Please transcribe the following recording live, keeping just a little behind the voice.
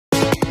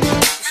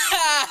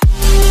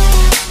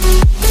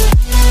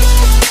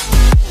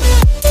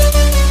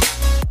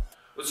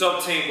What's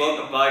up team,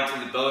 welcome back to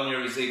the Building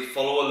Your Physique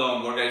follow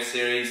along workout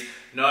series.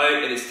 Now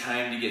it is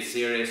time to get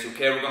serious,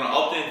 okay? We're going to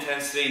up the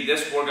intensity.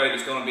 This workout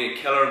is going to be a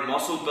killer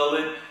muscle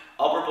building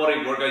upper body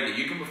workout that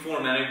you can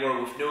perform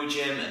anywhere with no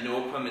gym and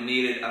no equipment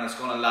needed, and it's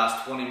going to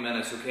last 20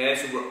 minutes, okay?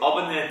 So we're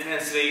upping the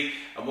intensity.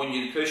 I want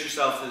you to push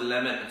yourself to the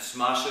limit and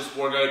smash this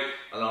workout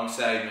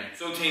alongside me.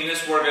 So team,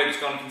 this workout is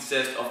going to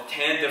consist of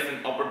 10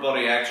 different upper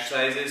body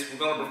exercises. We're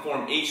going to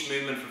perform each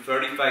movement for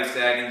 35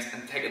 seconds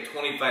and take a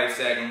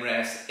 25-second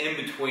rest in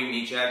between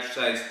each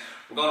exercise.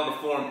 We're going to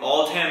perform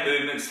all 10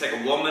 movements, take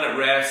a 1-minute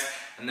rest,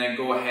 and then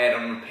go ahead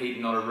and repeat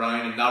another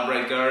round. And that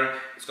right there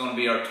is going to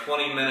be our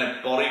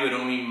 20-minute bodyweight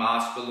only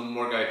mass building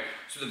workout.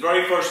 So the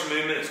very first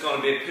movement is going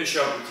to be a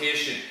push-up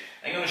rotation.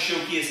 I'm going to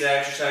showcase the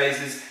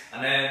exercises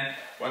and then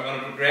we're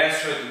going to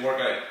progress throughout the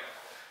workout.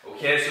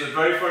 Okay, so the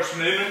very first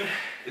movement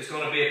is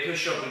going to be a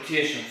push-up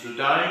rotation. So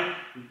down,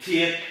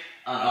 rotate,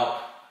 and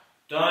up.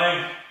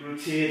 Down,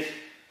 rotate,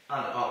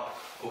 and up.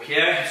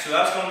 Okay, so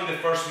that's going to be the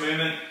first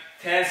movement.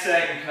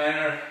 10-second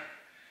counter.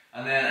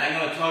 And then I'm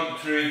going to talk you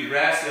through the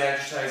rest of the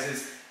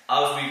exercises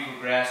as we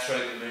progress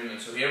throughout the movement.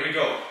 So here we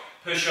go.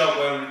 Push up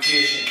while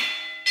rotation.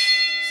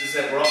 This is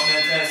it. We're up in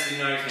intensity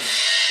now.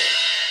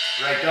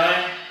 Right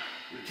down,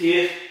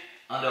 rotate,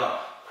 and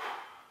up.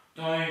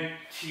 Down,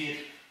 rotate,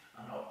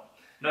 and up.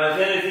 Now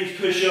if any of these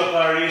push-up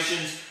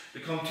variations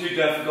become too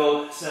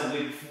difficult,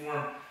 simply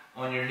perform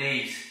on your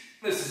knees.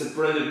 This is a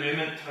brilliant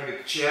movement. Target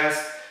the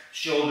chest,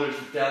 shoulders,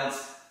 the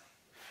delts,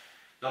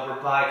 the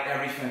upper back,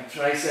 everything.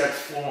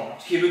 Triceps,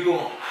 forearms. Keep it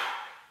going.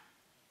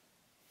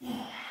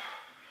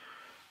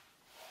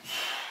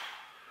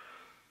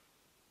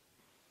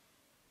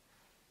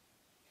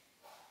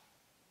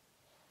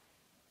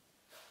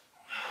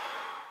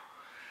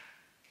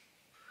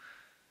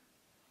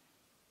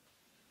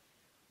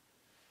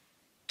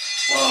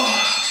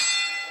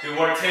 Good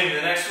work team.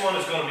 The next one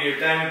is going to be your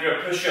diamond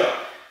grip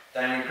push-up.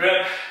 Diamond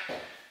grip,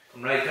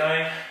 come right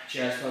down,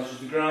 chest touches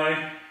the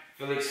ground,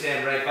 feel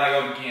extend right back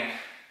up again.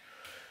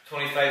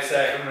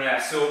 25-second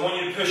rest. So I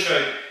want you to push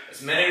out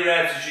as many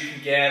reps as you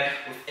can get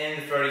within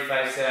the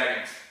 35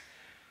 seconds.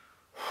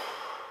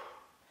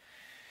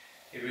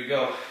 Here we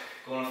go.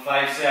 Going on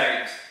 5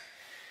 seconds.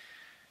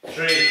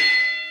 3,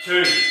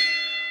 2,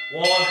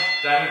 1,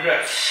 diamond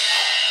grip.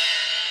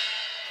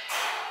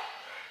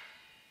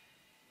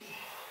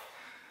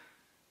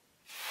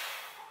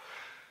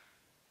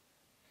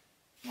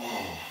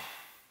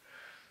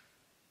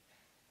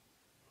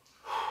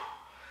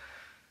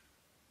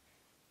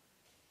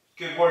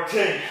 Good work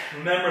team.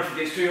 Remember, if it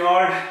gets too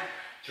hard,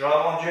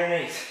 drop onto your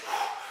knees.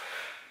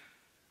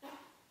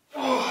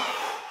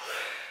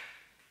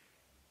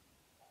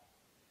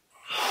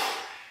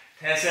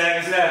 10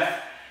 seconds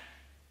left.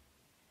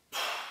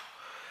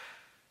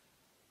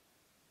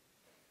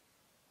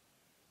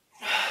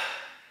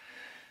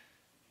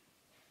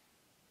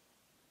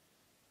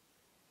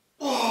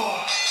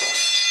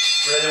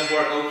 Brilliant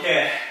work.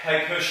 Okay,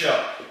 Pike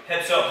push-up.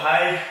 Hips up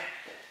high.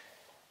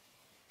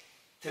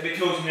 Tippy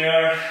toes in the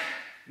air.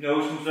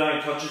 Nose comes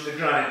down, touches the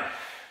ground,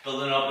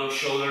 building up those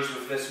shoulders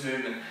with this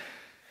movement.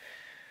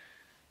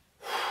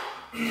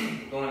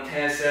 Going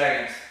 10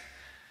 seconds.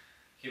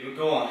 Keep it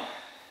going.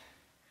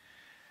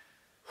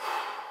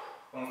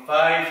 Going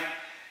 5.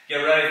 Get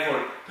ready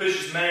for it.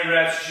 Push as many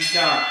reps as you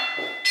can.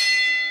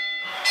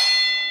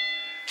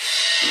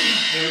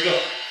 Here we go.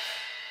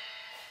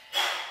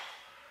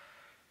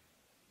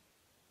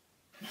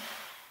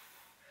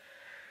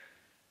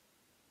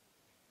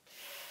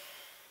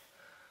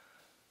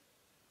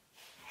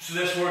 So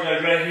this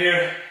workout right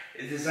here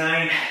is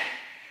designed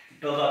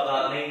to build up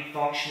that lean,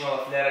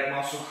 functional, athletic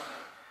muscle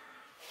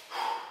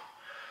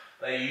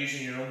by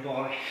using your own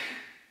body.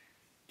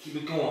 Keep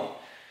it going.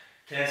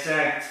 10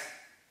 seconds.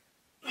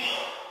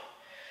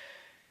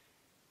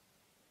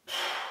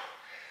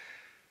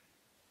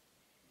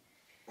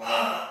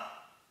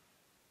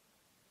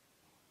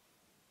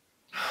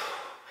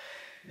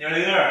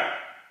 Nearly there.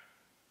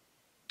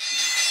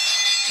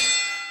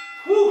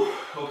 Whew.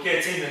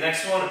 Okay team, the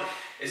next one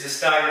is a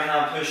staggered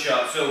hand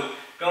push-up. So,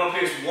 going to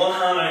place one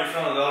hand out in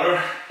front of the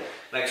other,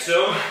 like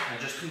so, and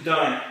just come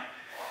down.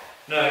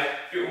 Now,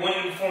 when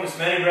you perform as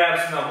many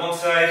reps on that one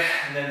side,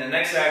 and then the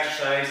next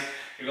exercise,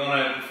 you're going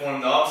to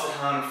perform the opposite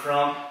hand in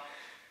front.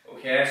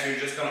 Okay, so you're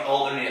just going to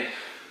alternate.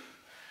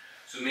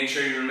 So make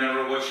sure you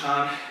remember which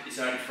hand is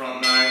out in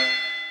front now.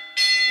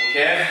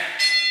 Okay?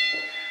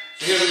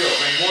 So here we go.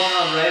 Bring one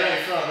hand right out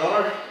in front of the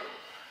other,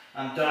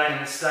 and down in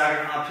the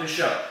staggered hand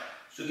push-up.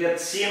 So get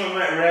the same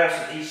amount of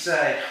reps on each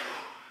side.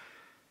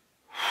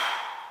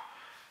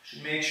 So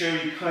make sure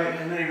you count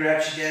how many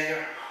reps you get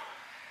here.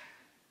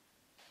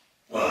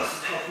 Well, that's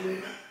a tough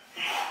movement.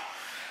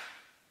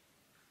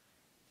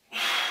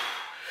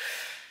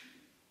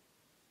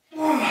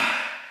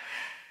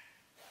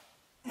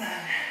 9,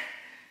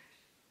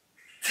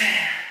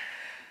 10,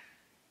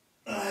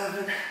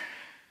 11,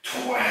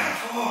 12.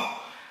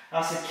 Oh,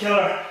 that's a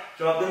killer.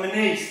 Drop them in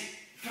knees.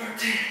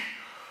 13,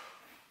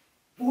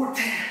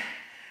 14,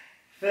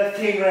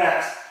 15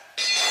 reps.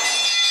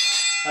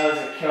 That is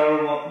a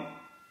killer one.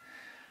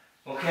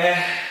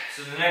 Okay,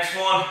 So the next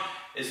one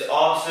is the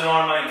opposite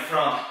arm out in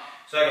front.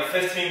 So I got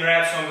 15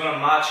 reps, so I'm going to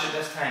match it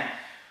this time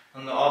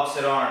on the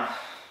opposite arm.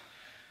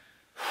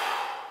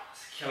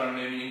 It's a killer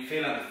movement. You can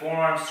feel it in the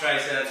forearms,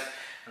 triceps,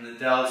 and the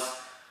delts.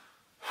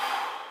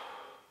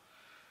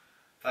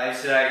 5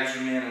 seconds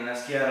remaining,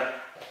 let's get it.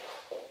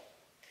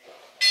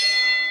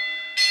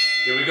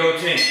 Here we go,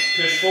 team.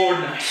 Push forward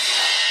now.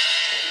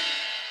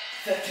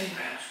 15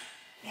 reps.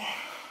 1,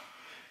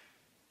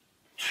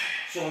 2.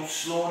 So I'm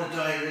slowing it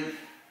down, really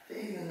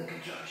feeling the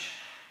contraction.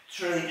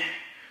 3.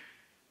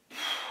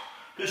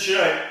 Push it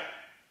out.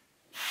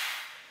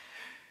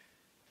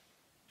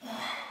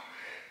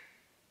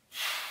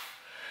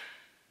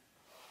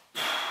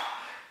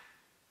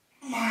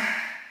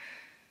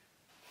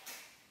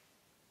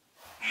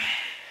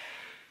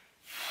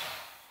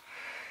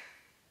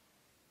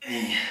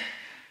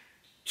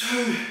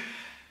 2,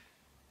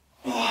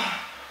 1.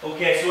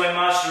 Okay, so I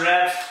matched the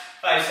reps.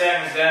 5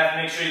 seconds left.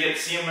 Make sure you get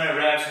the same amount of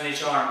reps on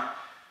each arm.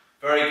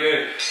 Very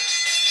good.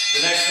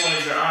 The next one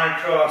is your arm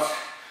cross.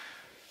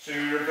 So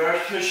you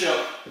reverse push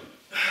up,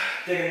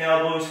 taking the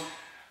elbows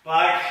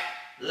back,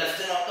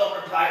 lifting up the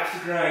upper back off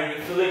the ground. You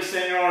can fully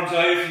extend your arms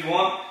out if you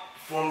want.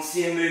 Perform the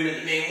same movement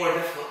to make it more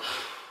difficult.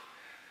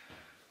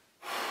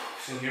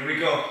 So here we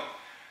go.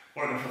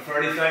 Working for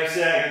 35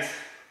 seconds.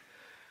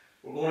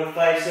 We're going to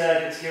 5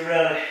 seconds. Get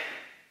ready.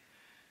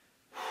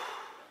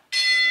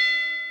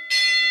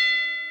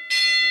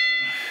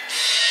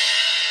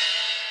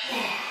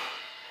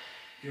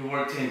 Good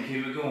work, team.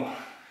 Keep it going.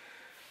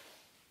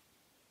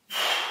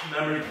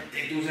 Remember to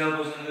take those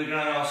elbows into the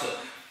ground also.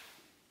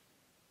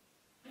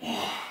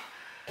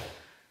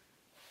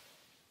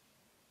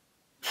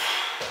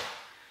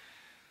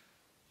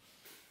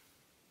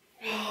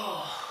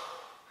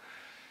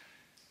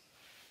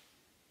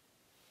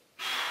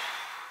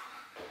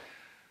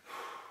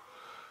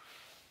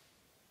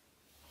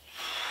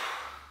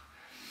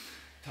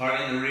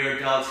 Targeting the rear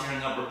delts here in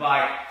the upper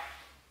back.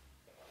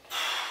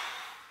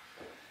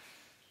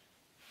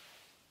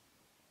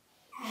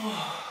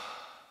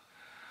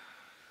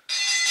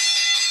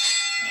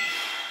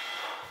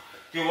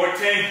 Good work,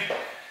 team.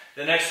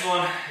 The next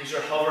one is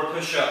your hover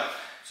push-up.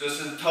 So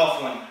this is a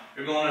tough one.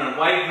 You're going in a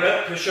wide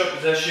grip push-up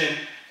position.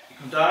 You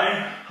come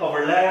down,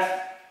 hover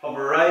left,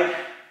 hover right,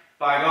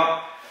 back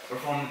up,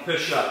 perform the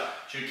push-up.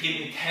 So you're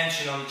keeping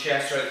tension on the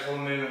chest throughout the whole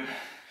movement.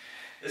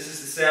 This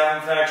is the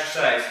 7th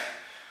exercise.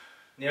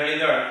 Nearly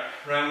there.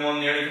 Round 1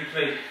 nearly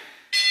complete.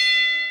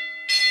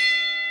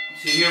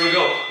 So here we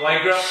go.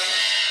 Wide grip.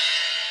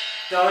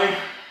 Down,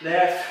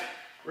 left,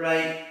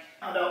 right,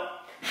 and up.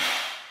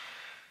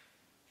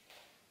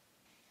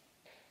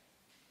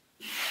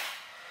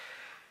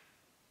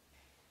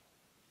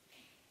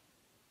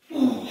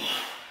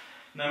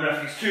 Remember,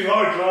 if it's too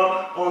hard,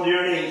 drop onto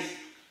your knees.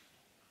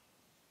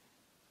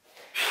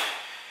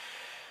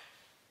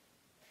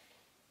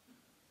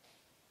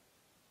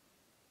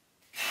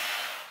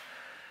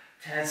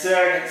 Ten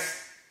seconds.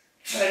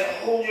 Try to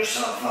hold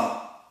yourself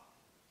up.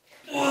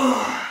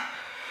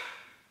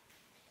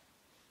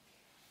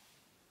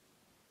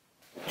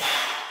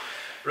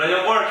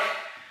 Brilliant work.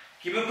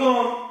 Keep it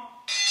going.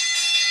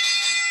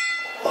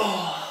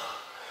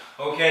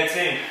 Okay,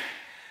 team.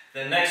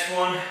 The next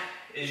one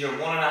is your 1.5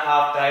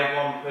 dive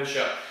bomber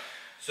push-up.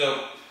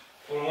 So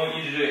what I want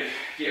you to do,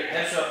 get your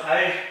hips up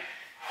high,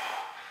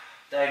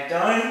 dive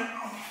down,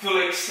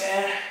 fully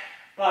extend,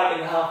 back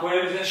in the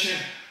halfway position,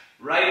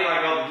 right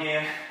back up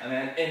again, and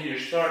then into your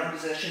starting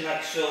position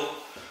like so.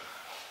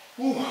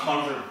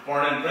 Arms are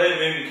burning, brilliant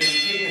movement because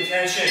you're keeping the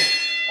tension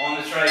on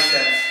the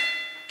triceps.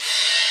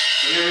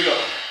 So here we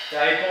go,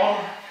 dive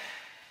bomber,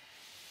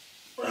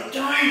 right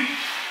down,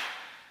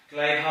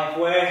 glide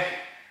halfway,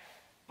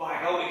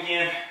 back up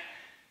again,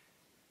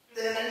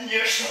 then into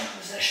your starting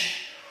position.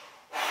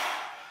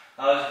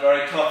 That is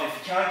very tough. If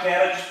you can't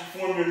get it, just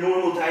perform your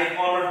normal dive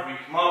bomber. You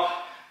come up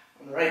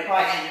and right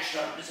back in your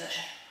starting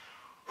position.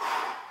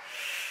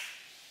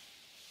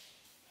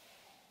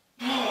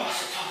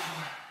 That's a tough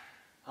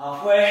one.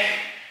 Halfway,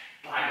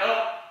 back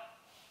up,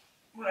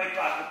 right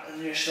back up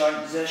into your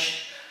starting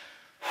position.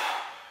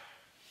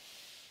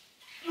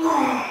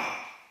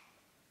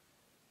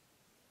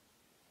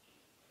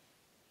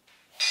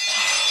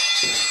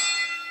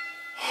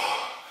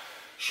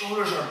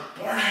 Shoulders are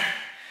burning.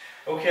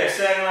 Okay,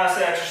 second last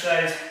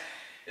exercise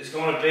is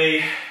going to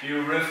be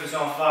your roof is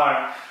on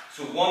fire.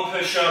 So 1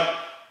 push-up,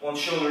 1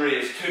 shoulder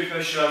raise, 2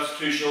 push-ups,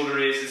 2 shoulder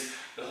raises,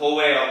 the whole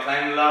way up.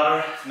 Climb the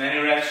ladder, as many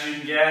reps as you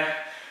can get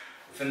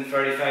within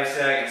 35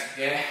 seconds,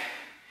 okay?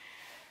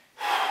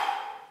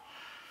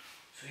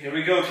 So here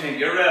we go, team,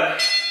 get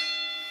ready.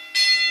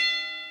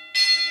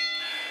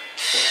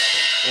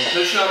 1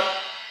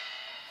 push-up,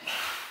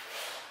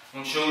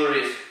 1 shoulder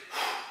raise,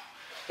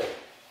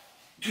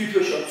 2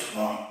 push-ups,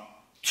 1,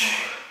 2,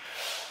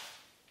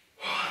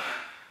 1,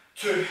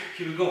 2,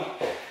 keep it going,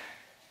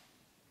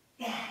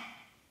 1,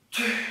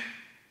 2, 3,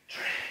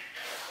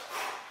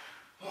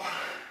 1,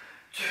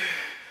 2,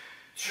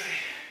 3,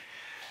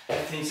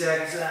 15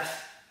 seconds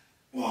left,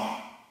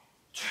 1,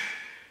 2,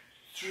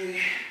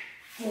 3,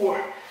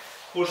 4,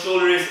 4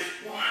 shoulder raises,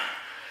 1,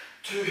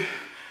 2,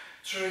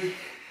 3,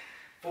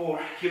 4.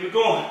 Keep it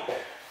going.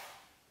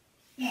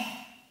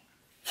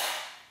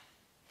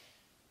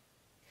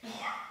 4,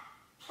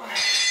 5.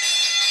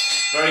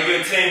 Very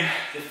good, team.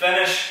 To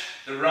finish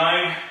the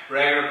round,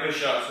 regular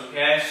push-ups,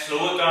 okay?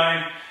 Slow it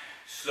down,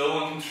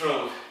 slow and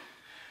controlled.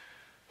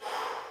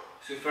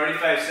 So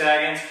 35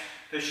 seconds,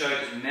 push out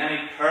as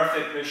many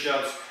perfect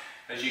push-ups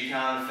as you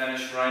can to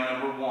finish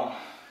round number 1.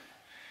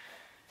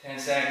 10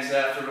 seconds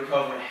left for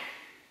recovery.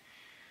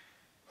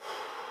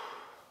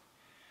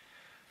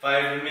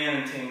 5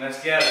 remaining, team,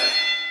 let's get it.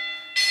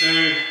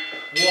 2,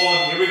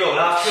 1, here we go,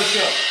 last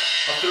push-up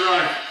of the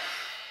round.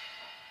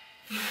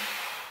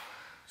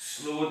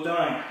 Slow it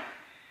down.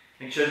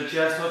 Make sure the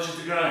chest touches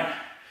the ground.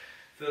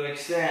 Full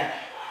extend.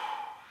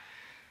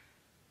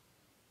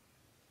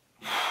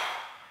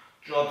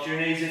 Drop to your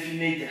knees if you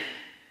need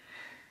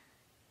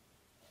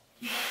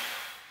to.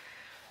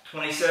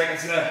 20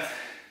 seconds left.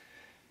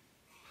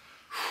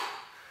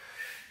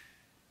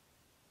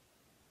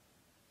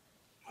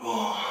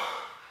 Oh.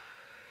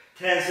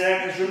 10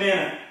 seconds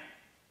remaining.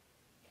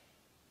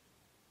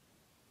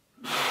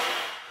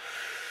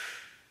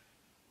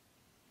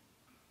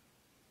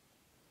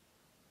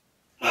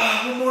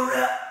 One more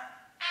rep.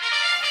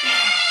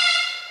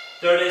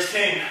 There it is,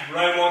 team.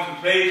 Round 1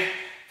 complete.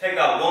 Take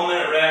that 1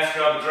 minute rest,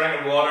 grab a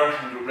drink of water,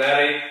 and get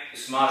ready to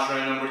smash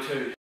round number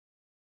 2.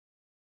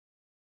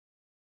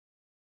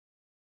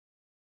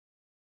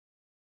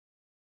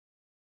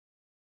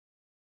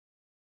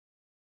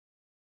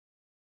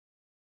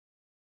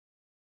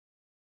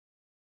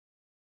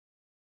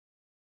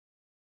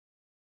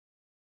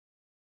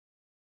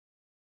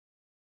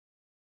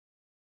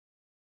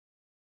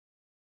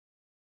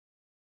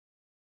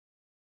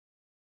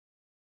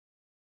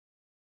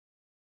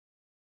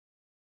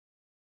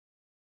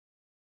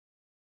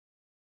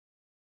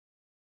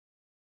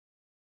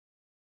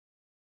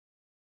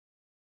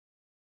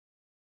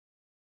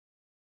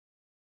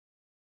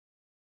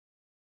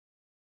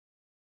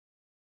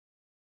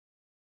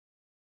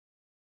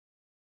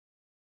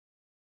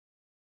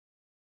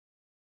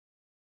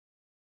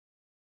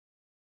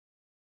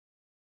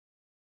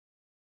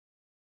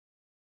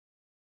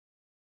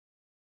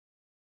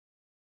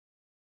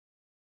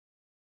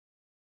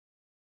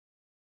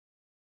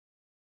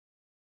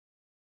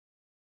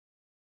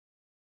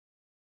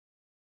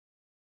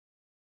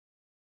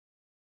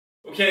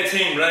 Okay,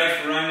 team, ready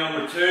for round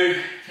number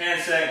 2.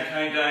 10-second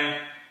countdown.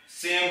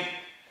 Same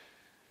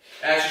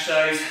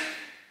exercise,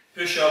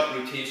 push-up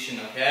rotation,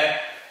 okay?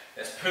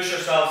 Let's push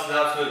ourselves to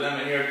the absolute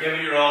limit here. Give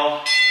it your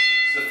all.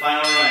 It's the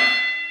final round.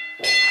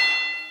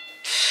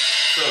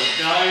 So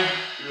down,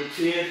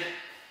 rotate,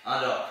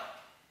 and up.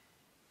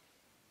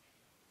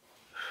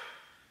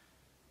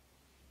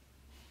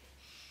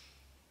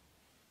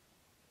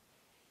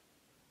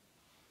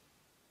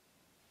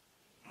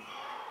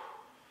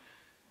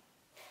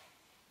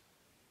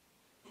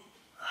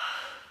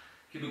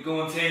 Keep it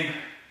going, team.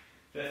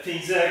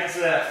 15 seconds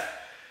left.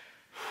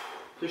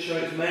 Push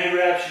out as many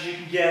reps as you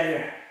can get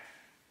here.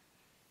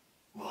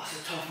 Oh,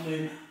 it's a tough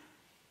movement.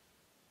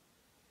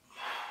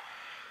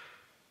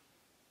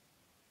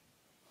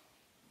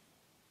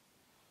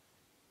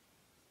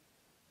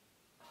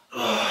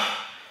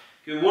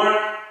 Good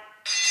work.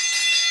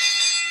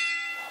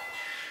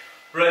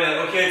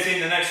 Brilliant. Okay, team,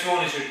 the next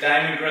one is your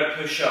diamond grip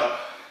push-up.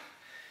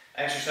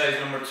 Exercise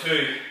number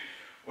 2.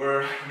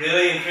 We're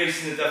really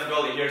increasing the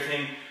difficulty here,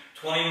 team.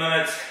 20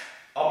 minutes,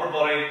 upper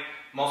body,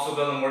 muscle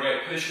building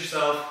workout. Push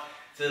yourself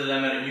to the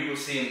limit and you will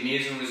see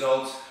amazing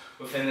results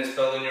within this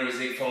Building Your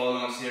Physique Follow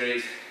Along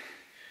series.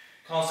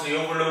 Constantly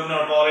overloading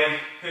our body,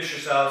 push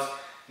yourselves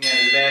and get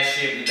the best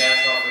shape and the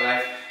best of our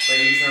life by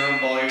using our own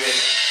body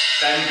weight.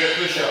 Diamond grip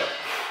push-up.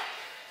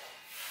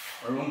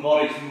 Our own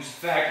body is the most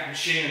effective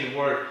machine in the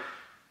world.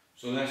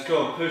 So let's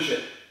go, push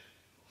it.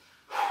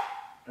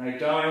 Right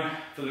down,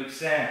 full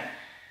extend.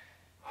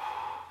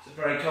 It's a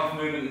very tough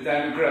movement, the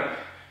diamond grip.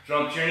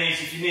 Drop to your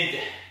knees if you need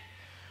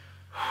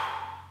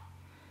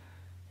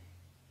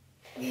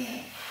to.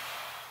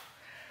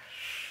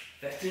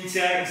 15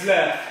 seconds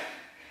left.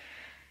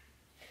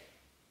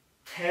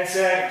 10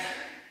 seconds.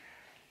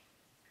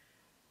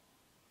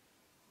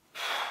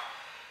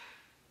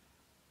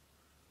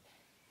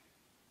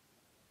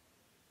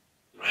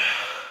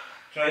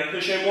 Try to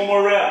push out one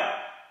more rep.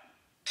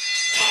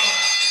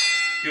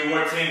 Good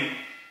work, team.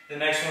 The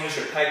next one is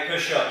your pike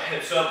push-up.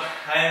 Hips up,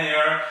 high in the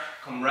air,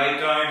 come right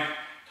down,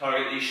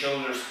 target these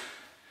shoulders.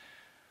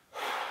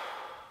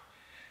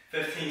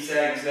 15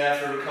 seconds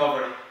left for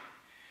recovery.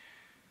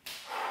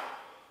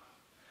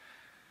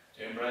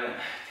 Doing brilliant.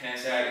 10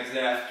 seconds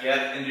left.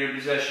 Get into your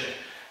position.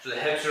 So the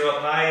hips are up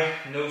high,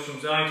 nose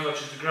comes down,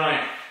 touches the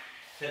ground.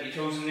 Tip your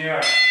toes in the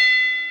air.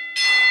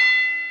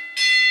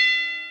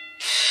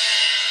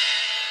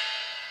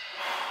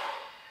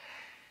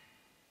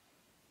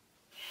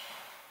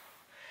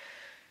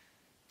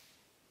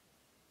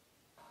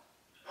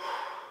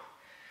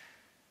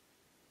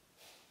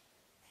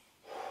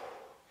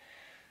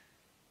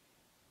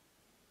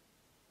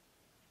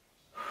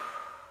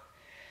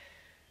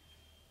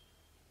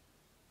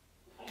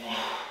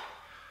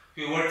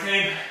 Good work, team.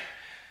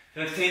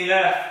 15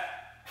 left.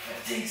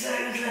 15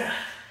 seconds left.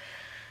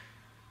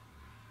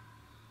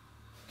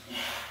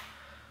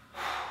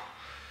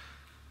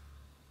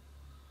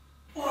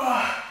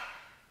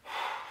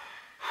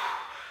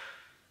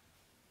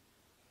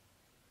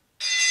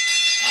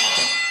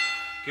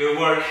 Good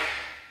work.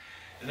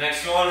 The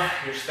next one,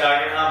 your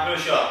staggered hand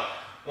push-up.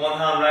 One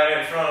hand right out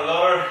in front of the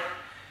other,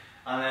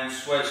 and then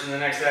switch in the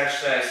next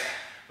exercise.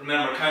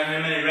 Remember, count how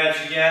many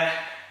reps you get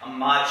and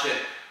match it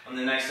on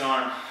the next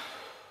arm.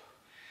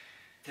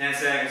 10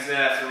 seconds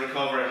left to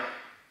recovery.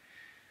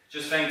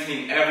 Just think,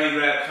 team, every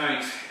rep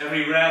counts.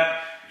 Every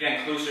rep, you're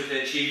getting closer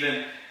to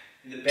achieving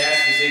the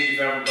best physique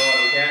you've ever got,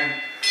 okay?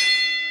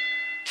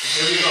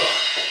 So here we go.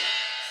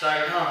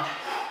 Staggered hand.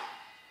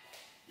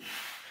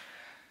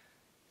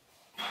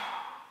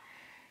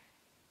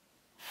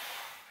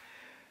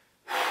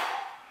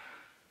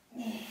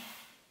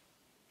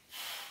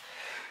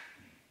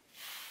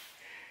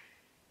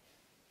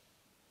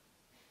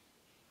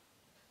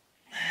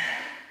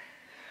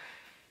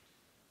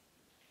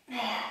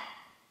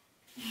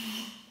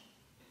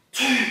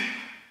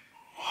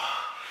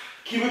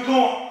 Keep it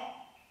going.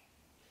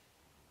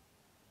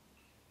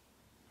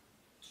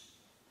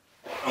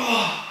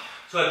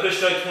 So I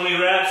pushed out 20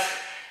 reps.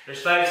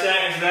 There's 5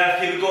 seconds left.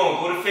 Keep it going.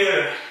 Go to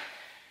failure.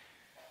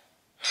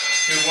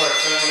 Good work.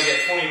 So I'm going to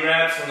get 20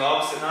 reps on the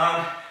opposite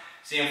hand.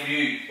 Same for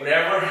you.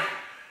 Whatever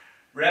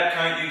rep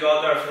count you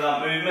got there for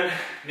that movement,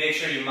 make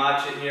sure you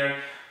match it here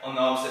on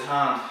the opposite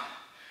hand.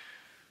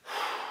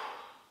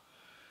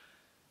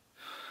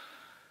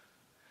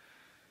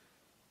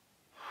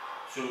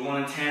 So we're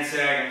going in 10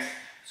 seconds.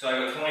 So I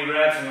got 20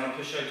 reps, I'm going to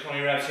push out 20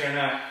 reps here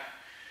now.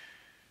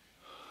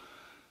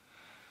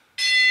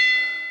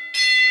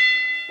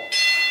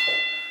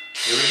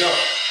 Here we go.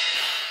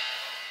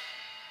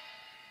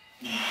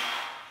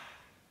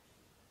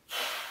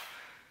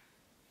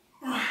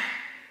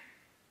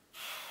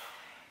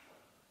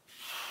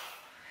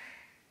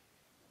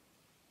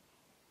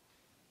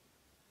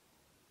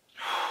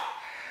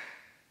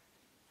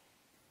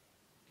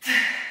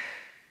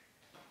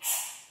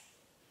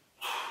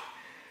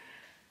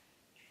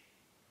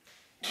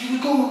 Keep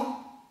it going.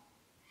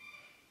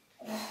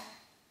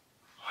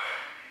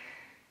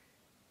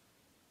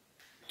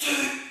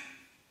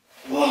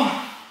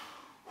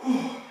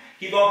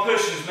 Keep on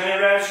pushing as many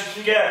reps as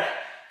you can get.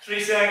 3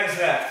 seconds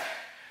left.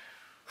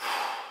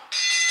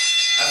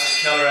 That's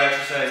a killer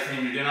exercise,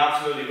 team. You're doing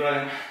absolutely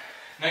brilliant.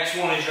 Next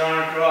one is your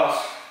arm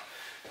cross.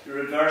 Your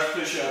reverse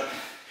push-up.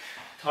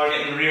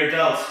 Targeting the rear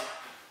delts.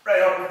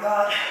 Right up with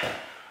that.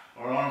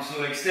 Our arms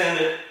still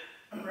extended.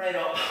 And right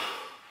up.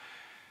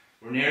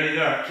 We're nearly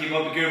there. Keep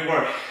up the good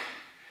work.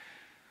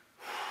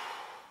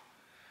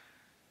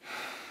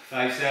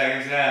 5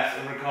 seconds left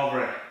of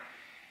recovery.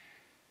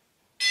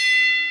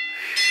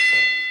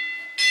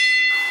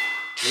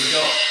 Here we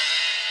go.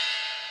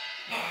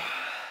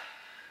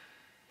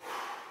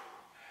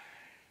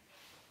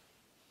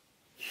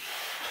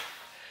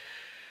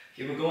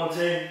 Keep it going,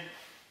 team.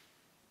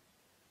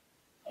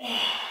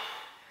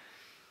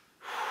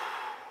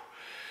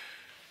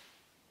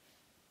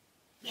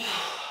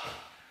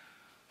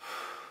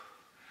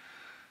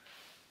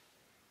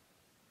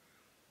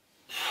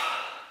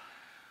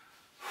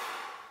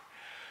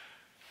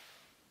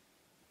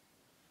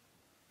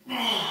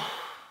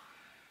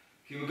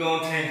 Keep it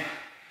going, team.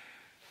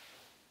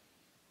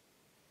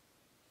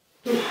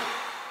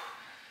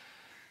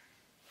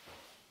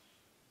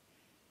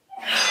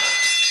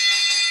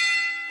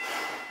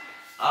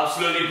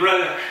 Absolutely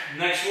brilliant.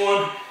 Next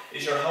one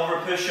is your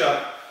hover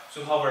push-up.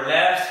 So hover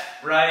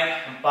left,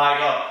 right, and back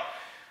up.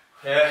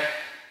 Okay?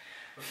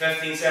 With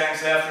 15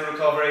 seconds left of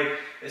recovery,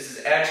 this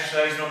is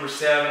exercise number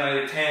 7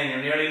 out of 10.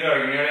 You're nearly there.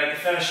 You're nearly at the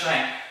finish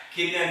line.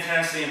 Keep the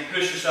intensity and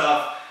push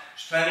yourself.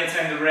 There's plenty of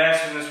time to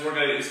rest when this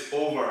workout is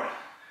over.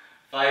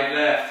 5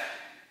 left.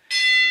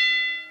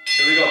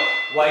 Here we go.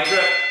 Wide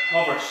grip,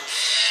 hovers.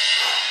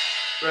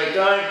 Right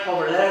down,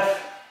 hover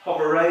left,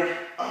 hover right,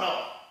 and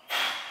up.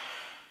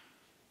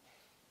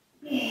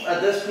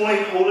 At this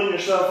point, holding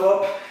yourself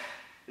up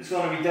is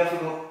going to be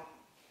difficult.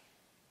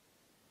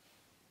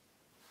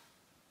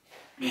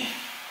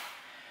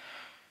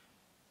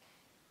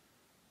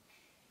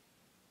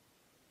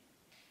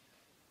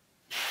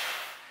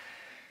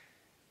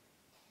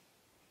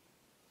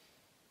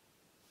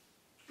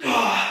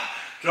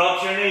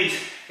 Drop your knees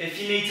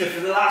if you need to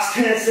for the last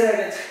 10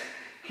 seconds.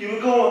 Keep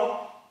it going.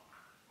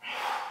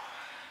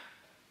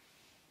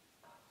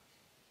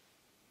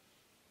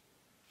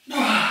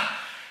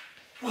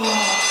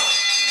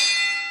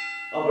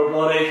 Upper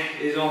body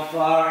is on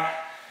fire.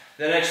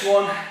 The next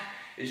one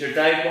is your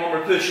dive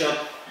bomber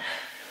push-up.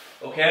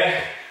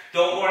 Okay?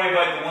 Don't worry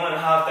about the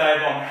 1.5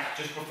 dive bomber.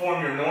 Just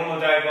perform your normal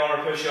dive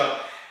bomber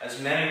push-up as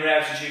many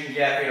reps as you can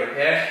get here,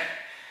 okay?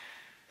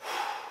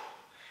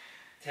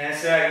 10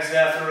 seconds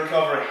left for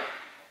recovery.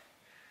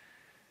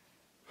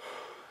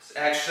 It's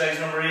exercise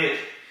number 8.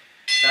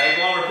 Dive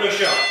bomber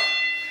push-up.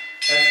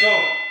 Let's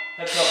go.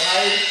 Hips up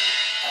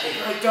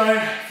high, right down,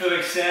 full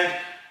extend,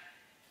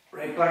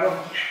 right back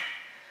up.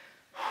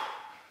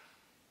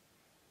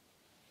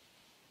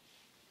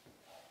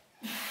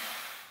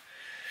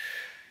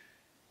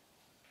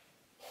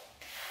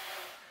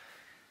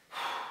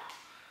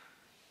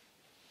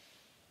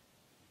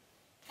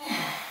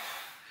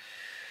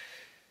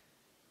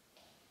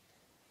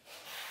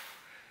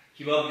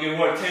 Keep up the good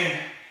work, team.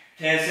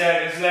 10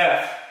 seconds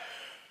left.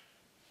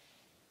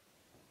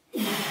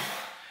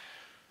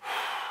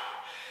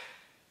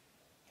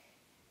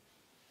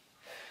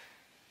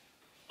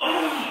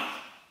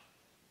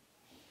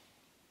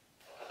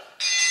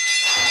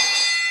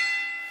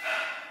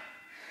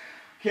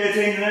 Okay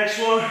team, the next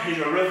one is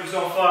your roof is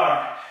on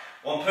fire.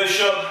 1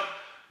 push-up,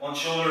 1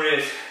 shoulder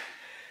raise.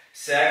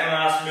 Second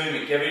last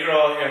movement, give it your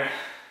all here.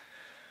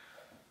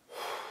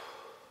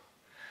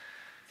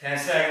 10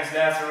 seconds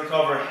left to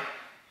recovery.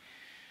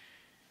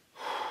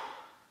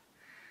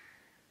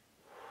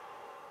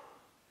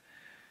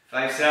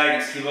 Five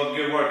seconds, keep up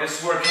good work. This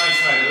is where it counts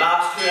now. The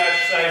last 2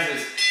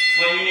 exercises is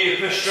when you need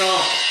to push strong.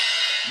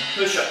 1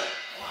 push-up,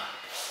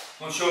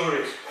 1 shoulder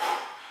raise.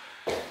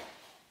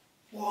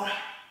 1,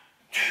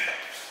 2,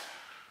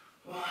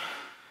 1,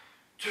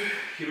 2.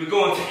 Keep it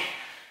going, team.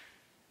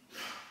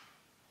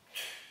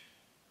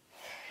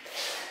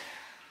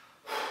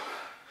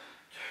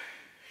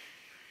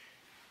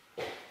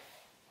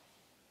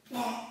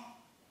 1,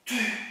 2,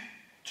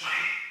 3,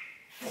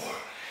 4.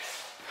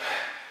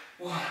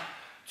 1,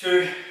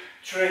 2,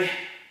 3,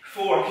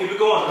 4. Keep it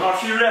going. Another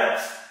few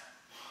reps.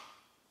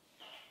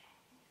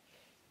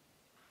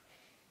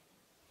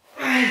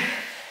 5,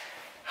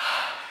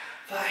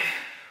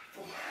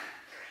 4,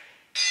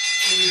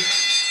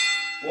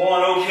 2,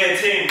 1. Okay,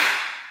 team.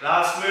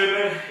 Last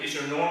movement is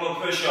your normal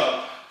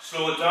push-up.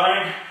 Slow it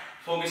down.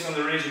 Focus on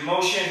the range of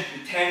motion,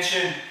 the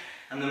tension,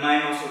 and the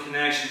mind-muscle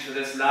connection for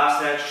this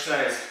last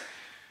exercise.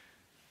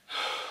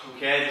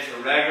 Okay, just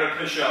a regular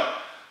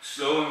push-up.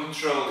 Slow and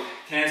controlled.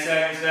 10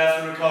 seconds left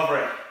for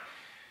recovery.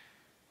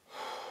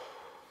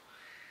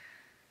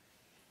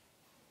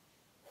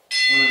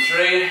 On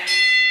 3,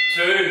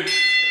 2,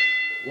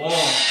 1.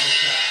 Okay,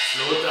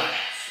 slow it down.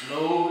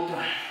 Slow it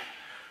down.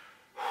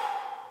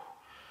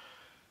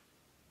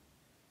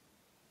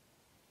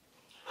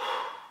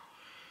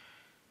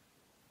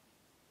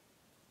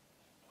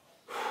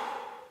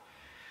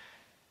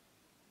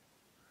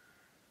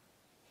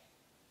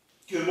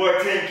 Good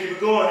work, team. Keep it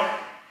going.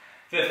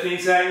 15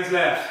 seconds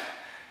left.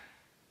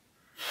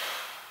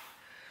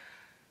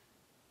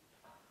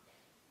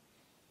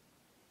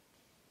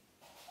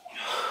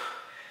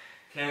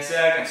 10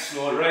 seconds.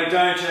 Slow it right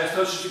down. Chest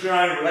touches the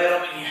ground. Right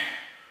up in here.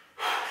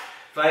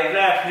 5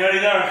 left. Nearly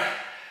there.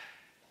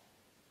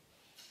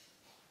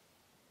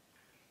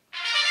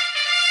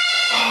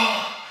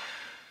 Oh,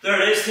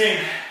 there it is, team.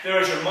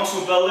 There's your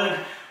muscle building,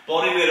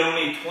 bodyweight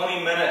only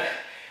 20-minute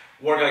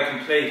workout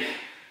complete.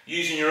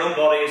 Using your own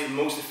body is the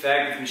most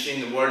effective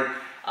machine in the world.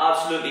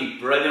 Absolutely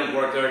brilliant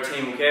work there,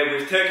 team. Okay,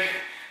 we've took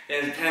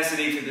the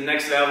intensity to the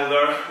next level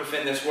there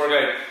within this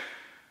workout.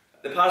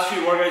 The past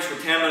few workouts were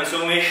 10 minutes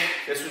only.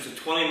 This was a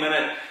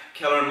 20-minute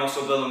killer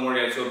muscle building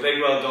workout, so a big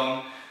well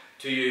done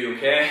to you,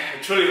 okay?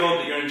 I truly hope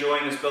that you're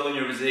enjoying this building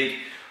your physique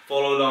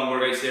follow along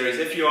workout series.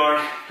 If you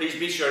are, please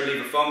be sure to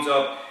leave a thumbs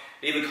up,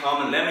 leave a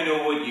comment, let me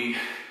know what you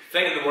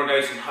think of the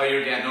workouts and how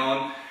you're getting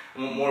on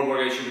and what more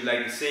workouts you would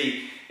like to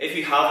see. If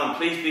you haven't,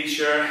 please be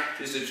sure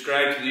to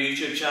subscribe to the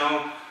YouTube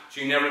channel so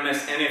you never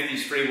miss any of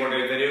these free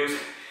workout videos.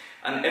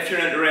 And if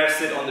you're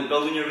interested on the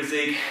Building Your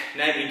Physique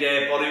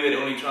 90-day bodyweight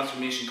only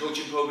transformation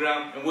coaching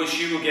program, in which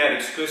you will get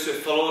exclusive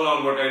follow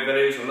along workout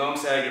videos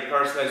alongside your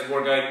personalized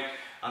workout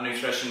and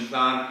nutrition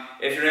plan.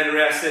 If you're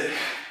interested,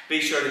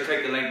 be sure to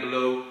click the link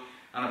below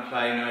and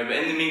apply now. But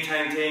in the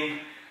meantime, team,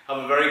 have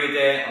a very good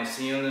day and I'll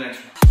see you in the next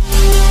one.